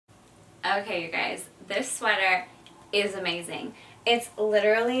Okay, you guys, this sweater is amazing. It's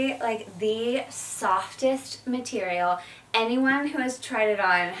literally like the softest material. Anyone who has tried it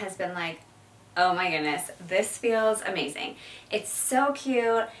on has been like, oh my goodness, this feels amazing. It's so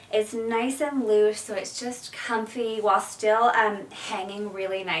cute. It's nice and loose, so it's just comfy while still hanging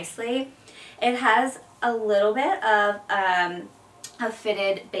really nicely. It has a little bit of a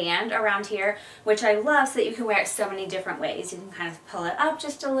fitted band around here, which I love, so that you can wear it so many different ways. You can kind of pull it up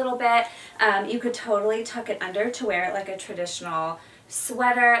just a little bit. You could totally tuck it under to wear it like a traditional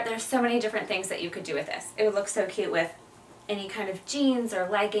sweater. There's so many different things that you could do with this. It would look so cute with any kind of jeans or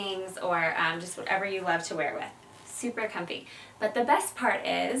leggings or just whatever you love to wear with. Super comfy. But the best part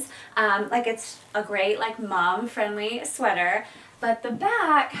is, like, it's a great like mom friendly sweater, but the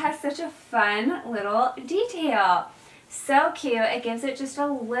back has such a fun little detail. So cute. It gives it just a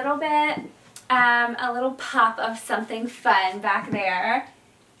little bit, a little pop of something fun back there.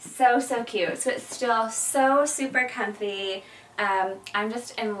 So cute. So it's still so super comfy. I'm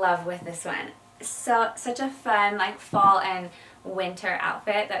just in love with this one. So such a fun like fall and winter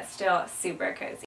outfit that's still super cozy.